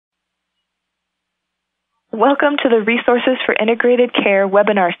Welcome to the Resources for Integrated Care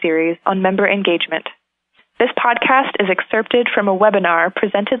webinar series on member engagement. This podcast is excerpted from a webinar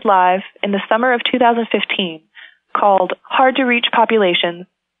presented live in the summer of 2015 called Hard to Reach Populations,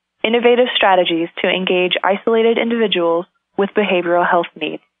 Innovative Strategies to Engage Isolated Individuals with Behavioral Health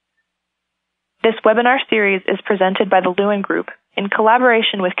Needs. This webinar series is presented by the Lewin Group in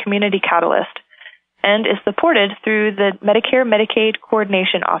collaboration with Community Catalyst and is supported through the Medicare-Medicaid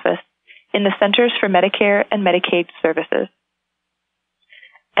Coordination Office in the Centers for Medicare and Medicaid Services.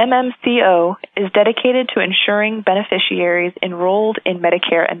 MMCO is dedicated to ensuring beneficiaries enrolled in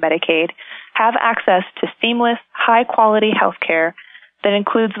Medicare and Medicaid have access to seamless, high-quality health care that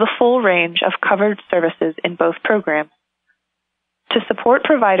includes the full range of covered services in both programs. To support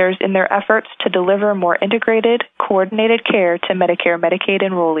providers in their efforts to deliver more integrated, coordinated care to Medicare and Medicaid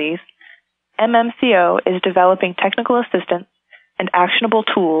enrollees, MMCO is developing technical assistance and actionable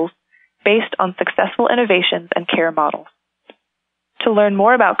tools based on successful innovations and care models. To learn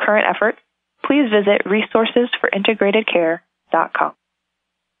more about current efforts, please visit resourcesforintegratedcare.com.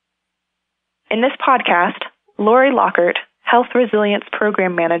 In this podcast, Laurie Lockert, Health Resilience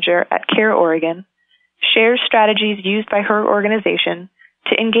Program Manager at CareOregon, shares strategies used by her organization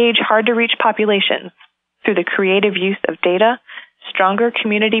to engage hard-to-reach populations through the creative use of data, stronger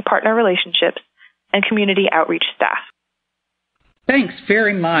community partner relationships, and community outreach staff. Thanks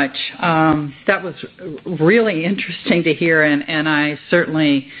very much. That was really interesting to hear, and I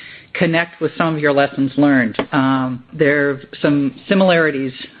certainly connect with some of your lessons learned. There are some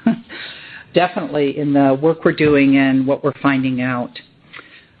similarities, definitely, in the work we're doing and what we're finding out.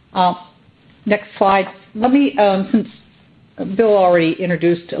 Next slide. Let me, since Bill already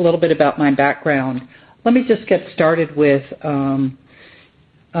introduced a little bit about my background, let me just get started with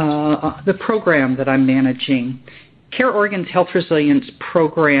the program that I'm managing. CareOregon's Health Resilience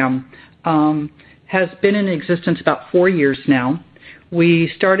Program has been in existence about 4 years now. We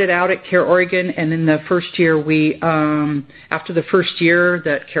started out at CareOregon, and in the first year, after the first year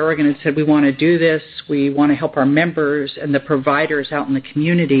that CareOregon had said, we want to do this, we want to help our members and the providers out in the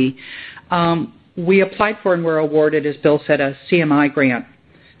community, we applied for and were awarded, as Bill said, a CMI grant,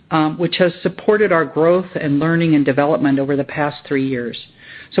 which has supported our growth and learning and development over the past 3 years.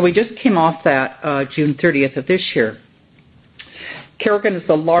 So we just came off that June 30th of this year. CareOregon is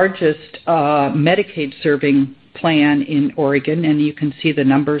the largest Medicaid-serving plan in Oregon, and you can see the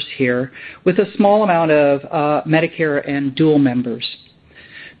numbers here, with a small amount of Medicare and dual members.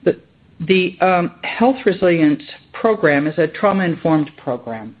 The Health Resilience Program is a trauma-informed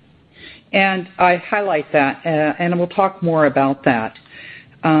program, and I highlight that, and we'll talk more about that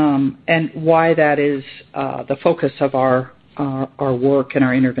and why that is the focus of our work and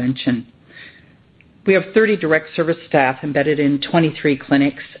our intervention. We have 30 direct service staff embedded in 23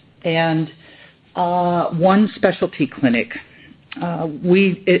 clinics and one specialty clinic.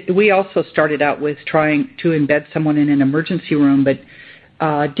 We also started out with trying to embed someone in an emergency room, but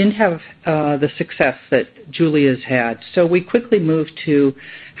didn't have the success that Julia's had. So we quickly moved to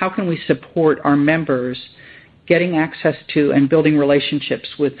how can we support our members getting access to and building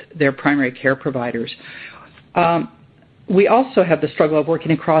relationships with their primary care providers. We also have the struggle of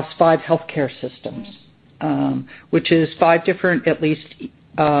working across 5 healthcare systems, which is 5 different, at least,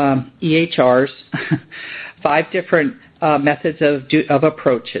 EHRs, 5 different methods of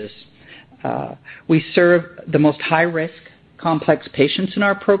approaches. We serve the most high-risk, complex patients in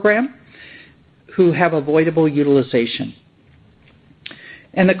our program who have avoidable utilization.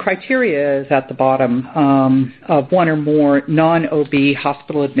 And the criteria is at the bottom of 1 or more non-OB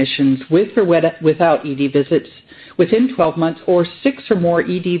hospital admissions with or without ED visits within 12 months, or 6 or more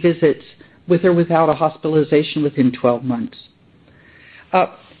ED visits with or without a hospitalization within 12 months.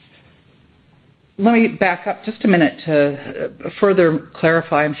 Let me back up just a minute to further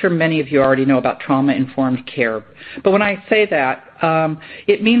clarify. I'm sure many of you already know about trauma-informed care. But when I say that,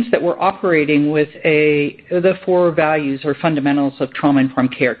 it means that we're operating with the 4 values or fundamentals of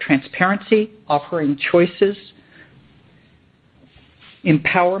trauma-informed care: transparency, offering choices,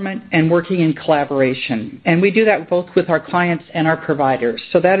 empowerment, and working in collaboration. And we do that both with our clients and our providers.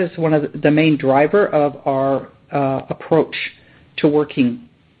 So that is one of the main driver of our approach to working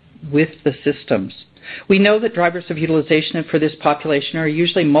with the systems. We know that drivers of utilization for this population are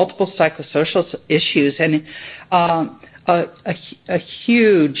usually multiple psychosocial issues and a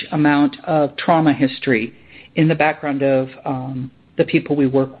huge amount of trauma history in the background of the people we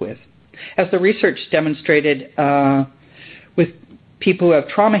work with. As the research demonstrated with people who have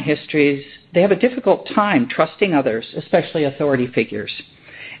trauma histories, they have a difficult time trusting others, especially authority figures.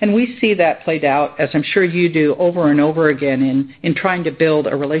 And we see that played out, as I'm sure you do, over and over again in trying to build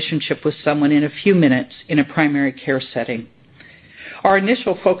a relationship with someone in a few minutes in a primary care setting. Our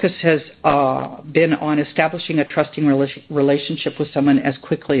initial focus has been on establishing a trusting relationship with someone as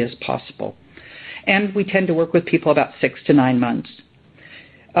quickly as possible. And we tend to work with people about 6 to 9 months.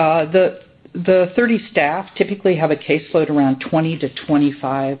 The 30 staff typically have a caseload around 20 to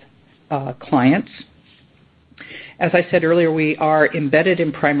 25 clients. As I said earlier, we are embedded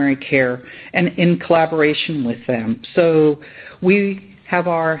in primary care and in collaboration with them. So we have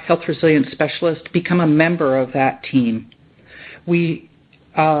our health resilience specialist become a member of that team. We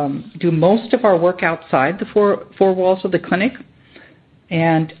do most of our work outside the four walls of the clinic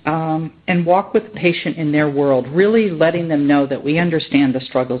and walk with the patient in their world, really letting them know that we understand the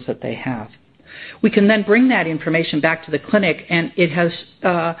struggles that they have. We can then bring that information back to the clinic, and it has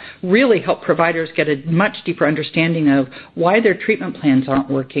really helped providers get a much deeper understanding of why their treatment plans aren't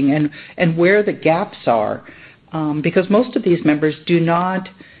working and where the gaps are, because most of these members do not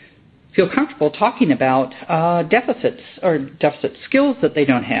feel comfortable talking about deficit skills that they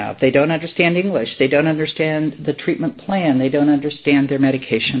don't have. They don't understand English. They don't understand the treatment plan. They don't understand their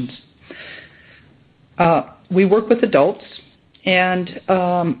medications. We work with adults, and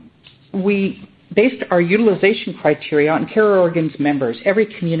we based our utilization criteria on CareOregon's members. Every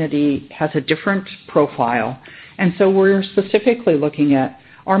community has a different profile, and so we're specifically looking at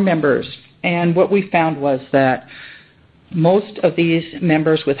our members. And what we found was that most of these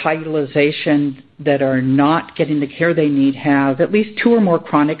members with high utilization that are not getting the care they need have at least 2 or more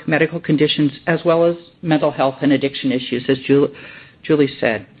chronic medical conditions, as well as mental health and addiction issues, as Julie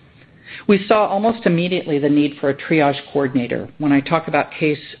said. We saw almost immediately the need for a triage coordinator. When I talk about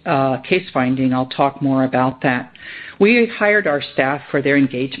case finding, I'll talk more about that. We hired our staff for their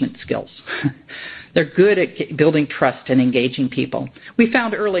engagement skills. They're good at building trust and engaging people. We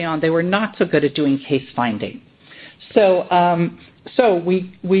found early on they were not so good at doing case finding. So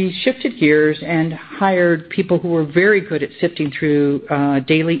we shifted gears and hired people who were very good at sifting through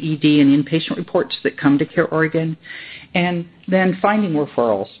daily ED and inpatient reports that come to CareOregon, and then finding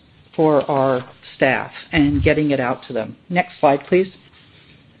referrals for our staff and getting it out to them. Next slide, please.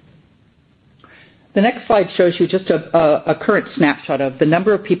 The next slide shows you just a current snapshot of the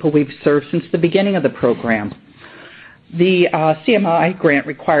number of people we've served since the beginning of the program. The CMI grant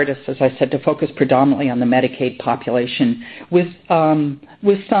required us, as I said, to focus predominantly on the Medicaid population with some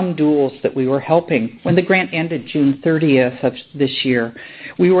duals that we were helping. When the grant ended June 30th of this year,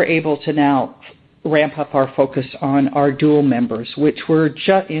 we were able to now ramp up our focus on our dual members, which were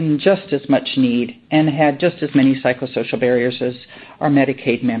in just as much need and had just as many psychosocial barriers as our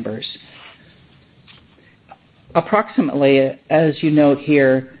Medicaid members. Approximately, as you note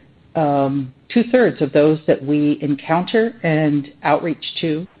here, 2/3 of those that we encounter and outreach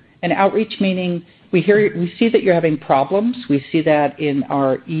to, and outreach meaning we see that you're having problems. We see that in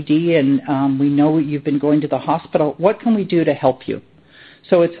our ED, and we know you've been going to the hospital. What can we do to help you?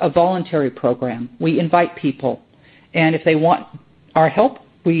 So it's a voluntary program. We invite people, and if they want our help,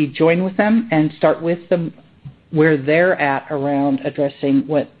 we join with them and start with them where they're at around addressing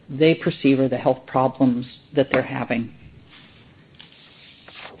what they perceive are the health problems that they're having.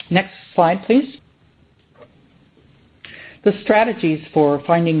 Next slide, please. The strategies for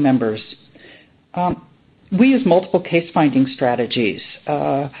finding members. We use multiple case-finding strategies.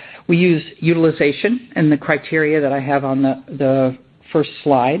 We use utilization and the criteria that I have on the first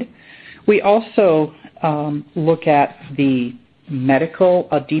slide. We also look at the medical,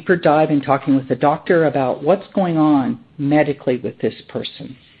 a deeper dive in talking with the doctor about what's going on medically with this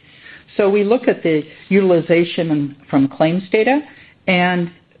person. So we look at the utilization from claims data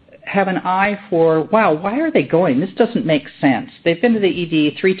and have an eye for, wow, why are they going? This doesn't make sense. They've been to the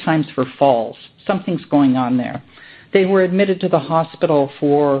ED 3 times for falls. Something's going on there. They were admitted to the hospital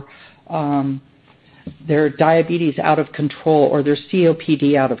for their diabetes out of control or their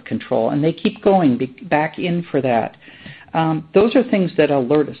COPD out of control, and they keep going back in for that. Those are things that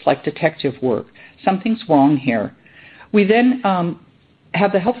alert us, like detective work. Something's wrong here. We then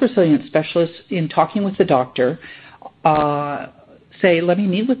have the health resilience specialist, in talking with the doctor, say, let me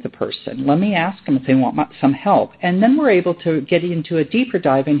meet with the person. Let me ask them if they want some help. And then we're able to get into a deeper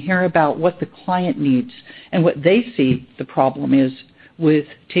dive and hear about what the client needs and what they see the problem is with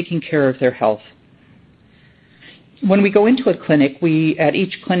taking care of their health. When we go into a clinic, at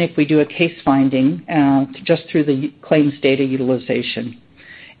each clinic we do a case finding just through the claims data utilization.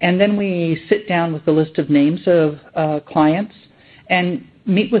 And then we sit down with a list of names of clients and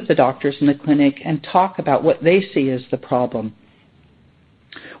meet with the doctors in the clinic and talk about what they see as the problem.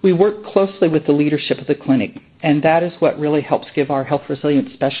 We work closely with the leadership of the clinic, and that is what really helps give our health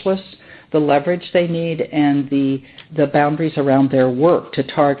resilience specialists the leverage they need and the boundaries around their work to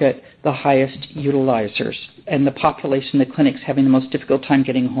target the highest utilizers and the population the clinic's having the most difficult time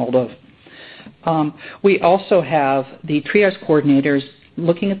getting hold of. We also have the triage coordinators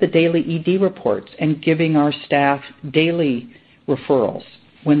looking at the daily ED reports and giving our staff daily referrals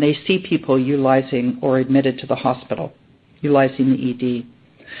when they see people utilizing or admitted to the hospital, utilizing the ED.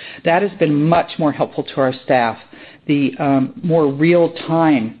 That has been much more helpful to our staff, the more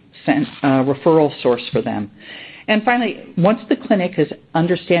real-time referral source for them. And finally, once the clinic is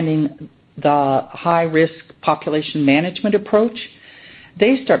understanding the high-risk population management approach,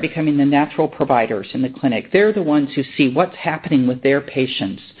 they start becoming the natural providers in the clinic. They're the ones who see what's happening with their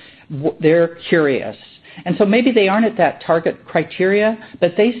patients. They're curious. And so maybe they aren't at that target criteria,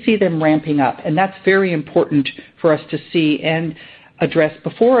 but they see them ramping up. And that's very important for us to see and address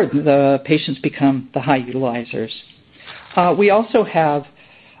before the patients become the high utilizers. We also have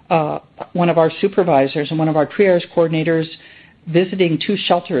one of our supervisors and one of our triage coordinators visiting 2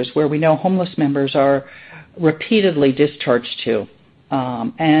 shelters where we know homeless members are repeatedly discharged to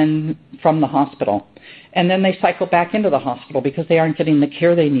and from the hospital. And then they cycle back into the hospital because they aren't getting the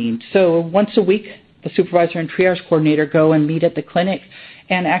care they need. So once a week, the supervisor and triage coordinator go and meet at the clinic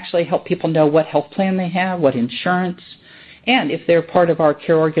and actually help people know what health plan they have, what insurance, and if they're part of our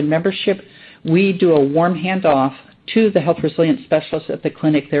CareOregon membership, we do a warm handoff to the health resilience specialists at the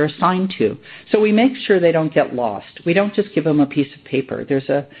clinic they're assigned to. So we make sure they don't get lost. We don't just give them a piece of paper. There's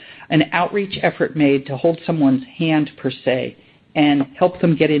an outreach effort made to hold someone's hand, per se, and help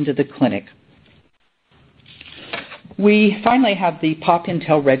them get into the clinic. We finally have the POP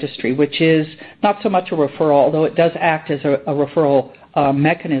Intel registry, which is not so much a referral, although it does act as a referral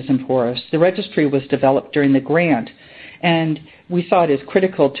mechanism for us. The registry was developed during the grant, and we saw it as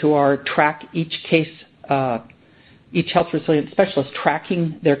critical to our track each case, each health resilience specialist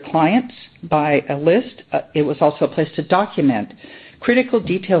tracking their clients by a list. It was also a place to document critical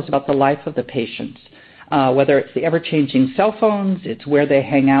details about the life of the patients, whether it's the ever-changing cell phones, it's where they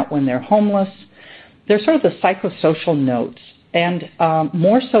hang out when they're homeless. They're sort of the psychosocial notes and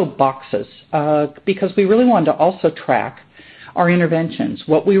more so boxes because we really wanted to also track our interventions,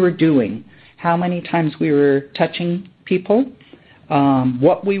 what we were doing, how many times we were touching people,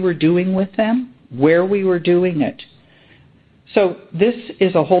 what we were doing with them, where we were doing it. So this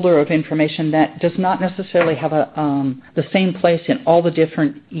is a holder of information that does not necessarily have the same place in all the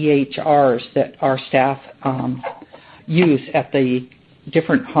different EHRs that our staff use at the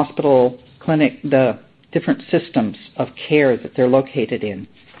different hospital clinic, the different systems of care that they're located in.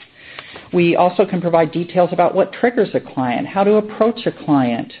 We also can provide details about what triggers a client, how to approach a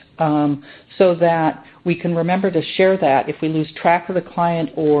client, so that we can remember to share that if we lose track of the client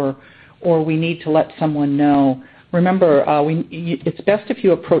or we need to let someone know. Remember, it's best if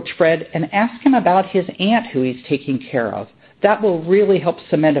you approach Fred and ask him about his aunt who he's taking care of. That will really help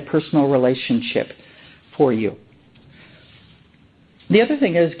cement a personal relationship for you. The other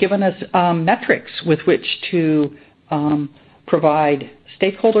thing is given us metrics with which to provide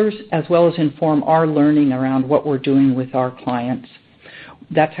stakeholders as well as inform our learning around what we're doing with our clients.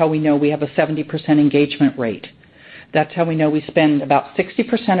 That's how we know we have a 70% engagement rate. That's how we know we spend about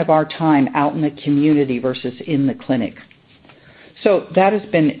 60% of our time out in the community versus in the clinic. So that has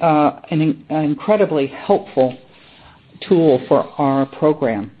been an incredibly helpful tool for our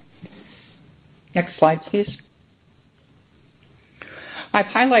program. Next slide, please. I've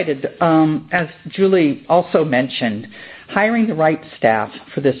highlighted, as Julie also mentioned, hiring the right staff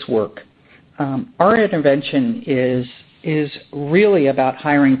for this work. Our intervention is really about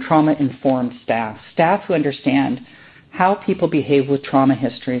hiring trauma-informed staff who understand how people behave with trauma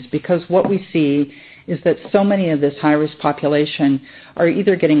histories, because what we see is that so many of this high-risk population are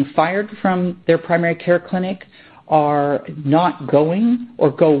either getting fired from their primary care clinic, are not going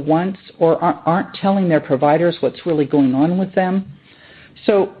or go once, or aren't telling their providers what's really going on with them.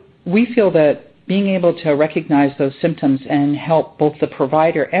 So we feel that being able to recognize those symptoms and help both the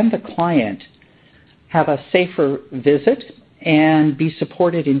provider and the client have a safer visit and be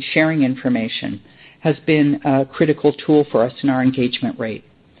supported in sharing information has been a critical tool for us in our engagement rate.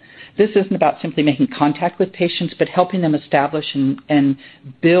 This isn't about simply making contact with patients, but helping them establish and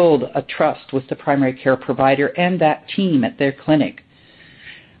build a trust with the primary care provider and that team at their clinic.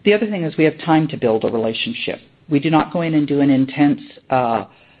 The other thing is we have time to build a relationship. We do not go in and do an intense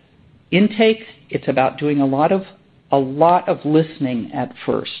intake. It's about doing a lot of listening at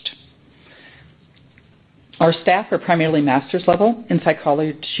first. Our staff are primarily master's level in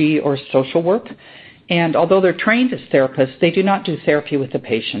psychology or social work, And although they're trained as therapists, they do not do therapy with the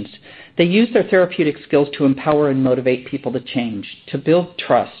patients. They use their therapeutic skills to empower and motivate people to change, to build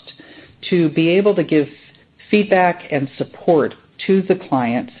trust, to be able to give feedback and support to the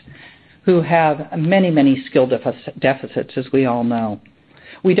clients who have many, many skill deficits, as we all know.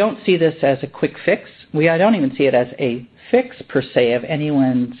 We don't see this as a quick fix. I don't even see it as a fix, per se, of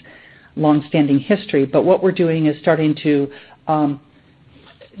anyone's longstanding history, but what we're doing is starting to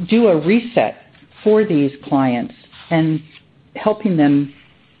do a reset for these clients and helping them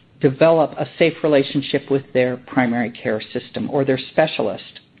develop a safe relationship with their primary care system or their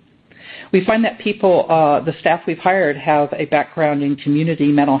specialist. We find that people, the staff we've hired, have a background in community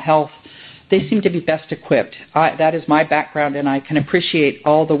mental health. They seem to be best equipped. That is my background, and I can appreciate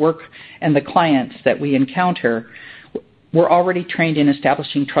all the work and the clients that we encounter. We're already trained in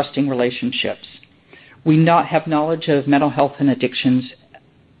establishing trusting relationships. We have knowledge of mental health and addictions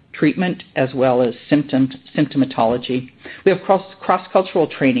treatment as well as symptomatology. We have cross-cultural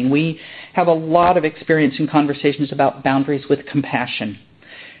training. We have a lot of experience in conversations about boundaries with compassion.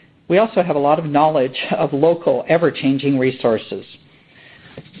 We also have a lot of knowledge of local, ever-changing resources.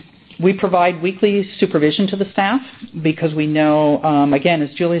 We provide weekly supervision to the staff because we know, again,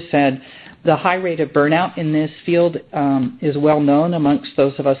 as Julie said, the high rate of burnout in this field is well known amongst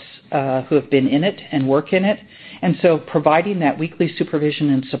those of us who have been in it and work in it. And so providing that weekly supervision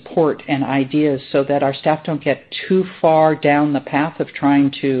and support and ideas so that our staff don't get too far down the path of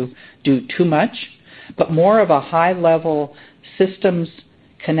trying to do too much, but more of a high-level systems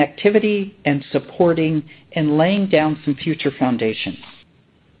connectivity and supporting and laying down some future foundations.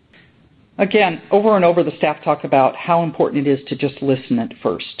 Again, over and over the staff talk about how important it is to just listen at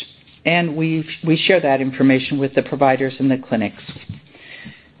first. And we share that information with the providers in the clinics.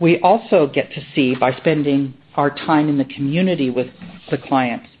 We also get to see, by spending our time in the community with the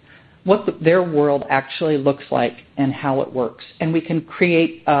clients, what their world actually looks like and how it works. And we can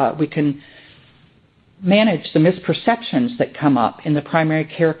manage the misperceptions that come up in the primary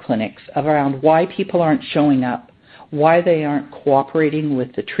care clinics around why people aren't showing up, why they aren't cooperating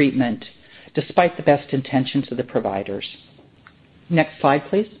with the treatment, despite the best intentions of the providers. Next slide,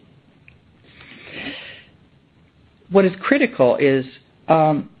 please. What is critical is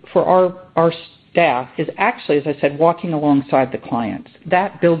for our staff is actually, as I said, walking alongside the clients.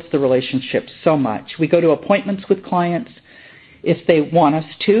 That builds the relationship so much. We go to appointments with clients if they want us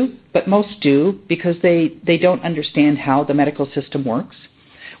to, but most do because they don't understand how the medical system works.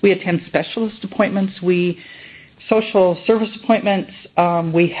 We attend specialist appointments. Social service appointments.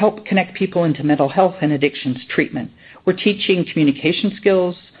 We help connect people into mental health and addictions treatment. We're teaching communication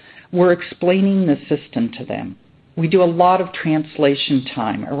skills. We're explaining the system to them. We do a lot of translation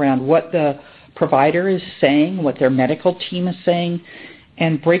time around what the provider is saying, what their medical team is saying,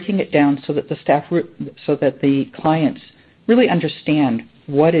 and breaking it down so that the clients really understand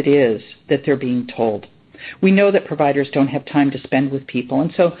what it is that they're being told. We know that providers don't have time to spend with people,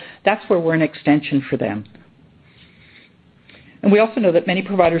 and so that's where we're an extension for them. And we also know that many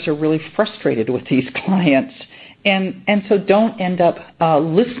providers are really frustrated with these clients and so don't end up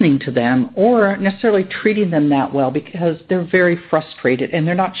listening to them or necessarily treating them that well because they're very frustrated and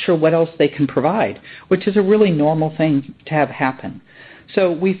they're not sure what else they can provide, which is a really normal thing to have happen.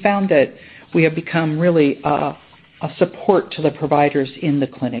 So we found that we have become really a support to the providers in the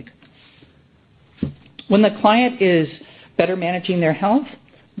clinic. When the client is better managing their health,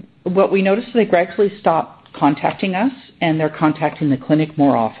 what we notice is they gradually stop contacting us and they're contacting the clinic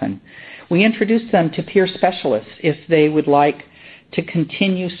more often. We introduce them to peer specialists if they would like to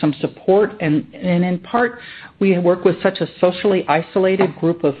continue some support, and in part we work with such a socially isolated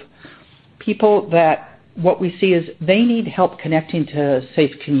group of people that what we see is they need help connecting to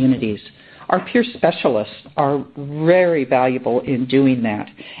safe communities. Our peer specialists are very valuable in doing that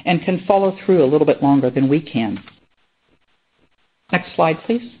and can follow through a little bit longer than we can. Next slide,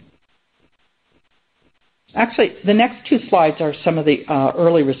 please. Actually, the next two slides are some of the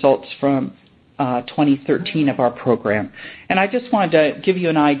early results from 2013 of our program. And I just wanted to give you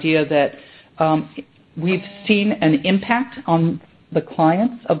an idea that we've seen an impact on the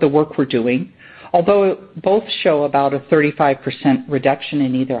clients of the work we're doing, although both show about a 35% reduction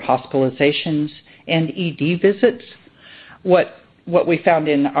in either hospitalizations and ED visits. What we found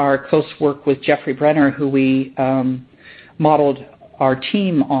in our close work with Jeffrey Brenner, who we modeled our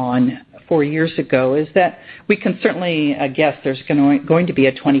team on 4 years ago, is that we can certainly guess there's going to be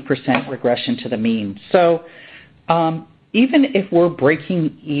a 20% regression to the mean. So even if we're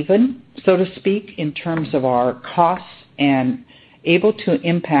breaking even, so to speak, in terms of our costs and able to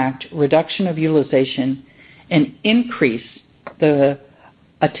impact reduction of utilization and increase the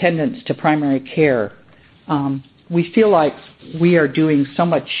attendance to primary care, We feel like we are doing so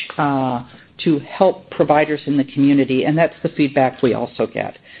much to help providers in the community, and that's the feedback we also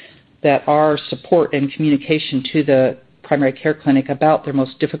get, that our support and communication to the primary care clinic about their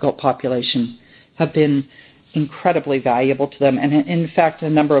most difficult population have been incredibly valuable to them, and in fact a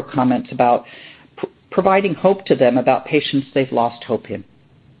number of comments about providing hope to them about patients they've lost hope in.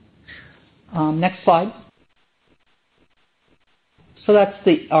 Next slide. So that's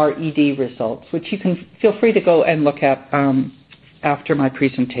our ED results, which you can feel free to go and look at after my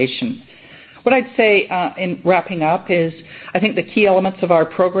presentation. What I'd say in wrapping up is I think the key elements of our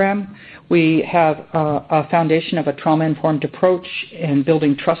program, we have a foundation of a trauma-informed approach and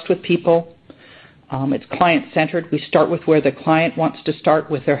building trust with people. It's client-centered. We start with where the client wants to start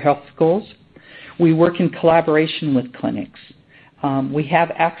with their health goals. We work in collaboration with clinics. We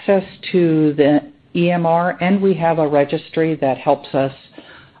have access to the EMR, and we have a registry that helps us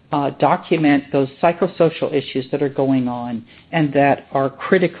document those psychosocial issues that are going on and that are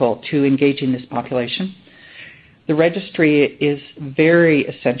critical to engaging this population. The registry is very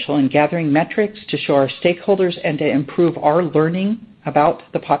essential in gathering metrics to show our stakeholders and to improve our learning about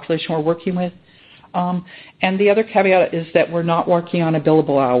the population we're working with. And the other caveat is that we're not working on a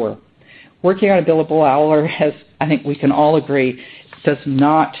billable hour. Working on a billable hour, as I think we can all agree, does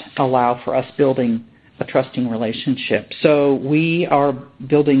not allow for us building a trusting relationship. So we have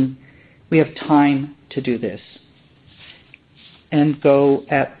time to do this and go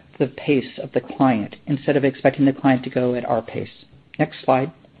at the pace of the client instead of expecting the client to go at our pace. Next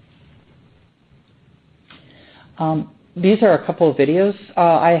slide. These are a couple of videos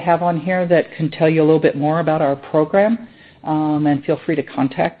I have on here that can tell you a little bit more about our program, and feel free to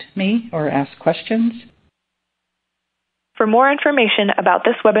contact me or ask questions. For more information about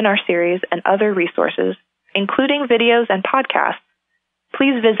this webinar series and other resources, including videos and podcasts,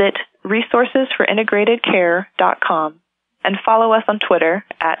 please visit resourcesforintegratedcare.com and follow us on Twitter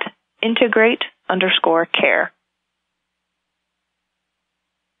at integrate_care.